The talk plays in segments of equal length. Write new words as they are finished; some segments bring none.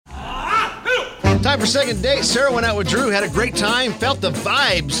Time for second date. Sarah went out with Drew, had a great time, felt the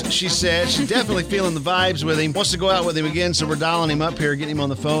vibes, she said. She's definitely feeling the vibes with him. Wants to go out with him again, so we're dialing him up here, getting him on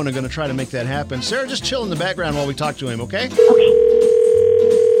the phone, and going to try to make that happen. Sarah, just chill in the background while we talk to him, okay?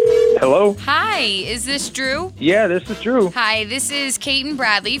 Hello? Hi, is this Drew? Yeah, this is Drew. Hi, this is Cait and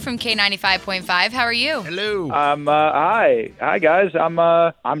Bradley from K95.5. How are you? Hello. Hi guys. I'm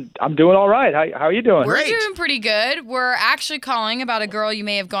doing all right. How are you doing? Great. We're doing pretty good. We're actually calling about a girl you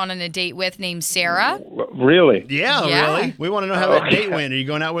may have gone on a date with named Sarah. Really? Yeah, really? We want to know how that date went. Are you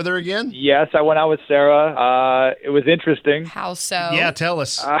going out with her again? Yes, I went out with Sarah. It was interesting. How so? Yeah, tell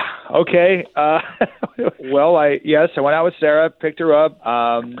us. Okay. Well, I went out with Sarah, picked her up,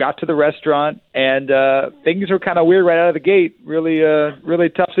 got to the restaurant, and things were kind of weird right out of the gate. Really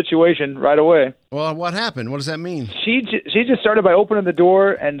tough situation right away. Well, what happened? What does that mean? She just started by opening the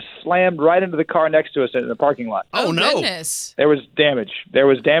door and slammed right into the car next to us in the parking lot. Oh, no. Goodness. There was damage. There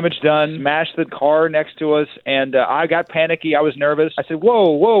was damage done, smashed the car next to us, and I got panicky. I was nervous. I said,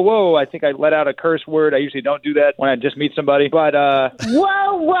 whoa. I think I let out a curse word. I usually don't do that when I just meet somebody. But whoa.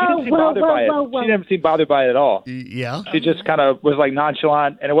 She didn't seem bothered by it at all. Yeah? She just kind of was like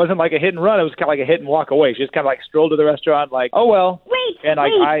nonchalant, and it wasn't like a hit and run. It was kind of like a hit and walk away. She just kind of like strolled to the restaurant like, oh, well.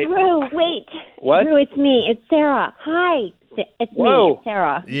 Drew, wait. What? Drew, it's me. It's Sarah. Hi. It's me. It's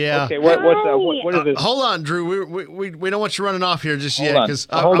Sarah. Yeah. Okay, what is this? Hold on, Drew. We don't want you running off here just yet.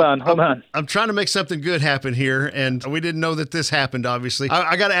 Hold on. I'm trying to make something good happen here, and we didn't know that this happened, obviously.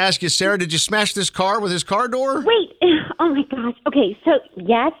 I got to ask you, Sarah, did you smash this car with his car door? Wait. Oh, my gosh. Okay, so,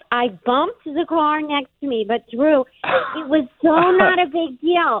 yes, I bumped the car next to me, but, Drew, it was so not a big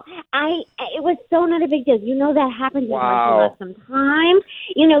deal. It was so not a big deal. You know that happens in martial arts sometimes.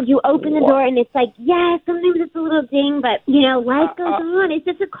 You know, you open the door, and it's like, yeah, sometimes it's a little ding, but, you know, life goes on. It's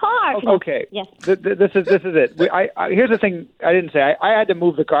just a car. Okay. Yes. This is it. Here's the thing I didn't say. I had to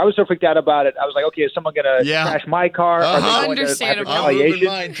move the car. I was so freaked out about it. I was like, okay, is someone going to crash my car? Understandable. I'm moving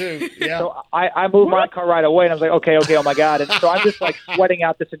mine, too. Yeah. So I moved my car right away, and I was like, okay, oh my God. And so I'm just like sweating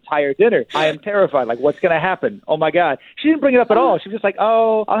out this entire dinner. I am terrified. Like, what's going to happen? Oh my God. She didn't bring it up at all. She was just like,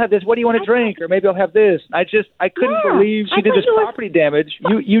 oh, I'll have this. What do you want to drink? Or maybe I'll have this. I couldn't believe she did this property damage.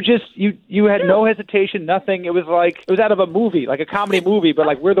 You had no hesitation, nothing. It was out of a movie, like a comedy movie, but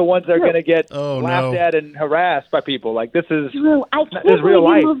like we're the ones that are going to get laughed at and harassed by people. Like this is Drew, I can't this is real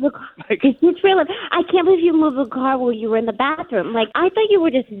life. It's real life. I can't believe you moved the car while you were in the bathroom. Like I thought you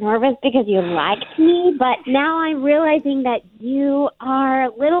were just nervous because you liked me, but now I'm realizing that you are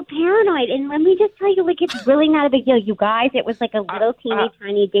a little paranoid. And let me just tell you, like it's really not a big deal. You guys, it was like a little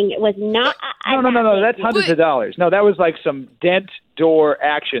tiny ding. It was not. No. That's hundreds of dollars. No, that was like some dent door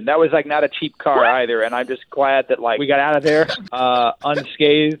action. That was like not a cheap car either, and I'm just glad that like we got out of there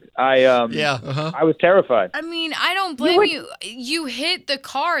unscathed. I was terrified. I mean, I don't blame you. You hit the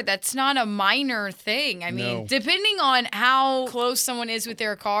car. That's not a minor thing. I mean, depending on how close someone is with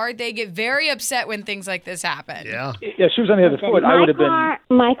their car, they get very upset when things like this happen. Yeah. Yeah, she was on the other foot. I would have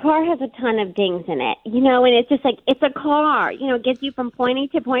been. My car has a ton of dings in it, you know, and it's just like it's a car. You know, it gets you from point A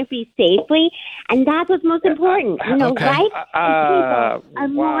to point B safely, and that's what's most important. You know, life and people are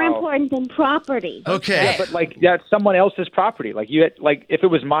more important than property. Okay. Yeah, but like that's someone else's property. Like you had, like if it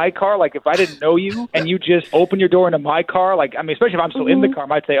was my car, like if I didn't know you and you just open your door into my car, like I mean, especially if I'm still in the car, I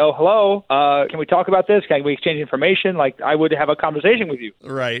might say, "Oh, hello, can we talk about this? Can we exchange information?" Like I would have a conversation with you.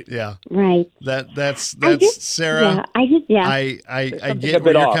 Right. Yeah. Right. That's Sarah. I get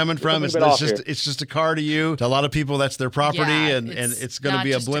where you're coming from. It's just a car to you. To a lot of people, that's their property, and it's going to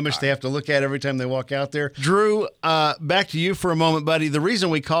be a blemish they have to look at every time they walk out there. Drew, back to you for a moment, buddy. The reason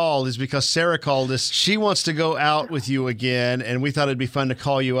we called is because Sarah called us. She wants to go out with you again, and we thought it'd be fun to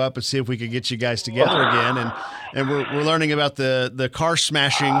call you up and see if we could get you guys together again. And we're learning about the car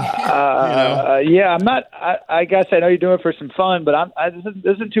smashing. Yeah, I'm not. I guess I know you're doing it for some fun, but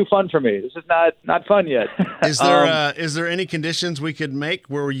this isn't too fun for me. This is not fun yet. Is there any conditions we could make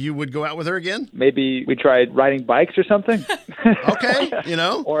where you would go out with her again? Maybe we tried riding bikes or something. Okay, you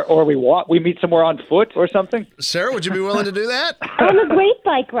know, or we meet somewhere on foot or something. Sarah, would you be willing to do that? I'm a great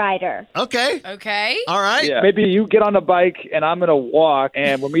bike rider. Okay. All right. Yeah. Maybe you get on a bike and I'm gonna walk,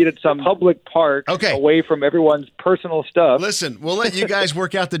 and we'll meet at some public park. Okay. Away from everyone's personal stuff. Listen, we'll let you guys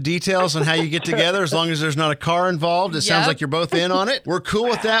work out the details on how you get together as long as there's not a car involved. It sounds like you're both in on it. We're cool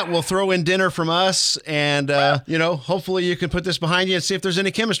with that. We'll throw in dinner from us, and hopefully you can put this behind you and see if there's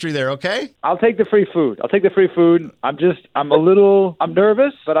any chemistry there. Okay? I'll take the free food. I'm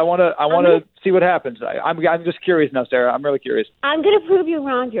nervous, but I want to see what happens. I'm just curious now, Sarah. I'm really curious. I'm going to prove you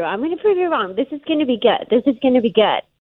wrong, Drew. I'm going to prove you wrong. This is going to be good.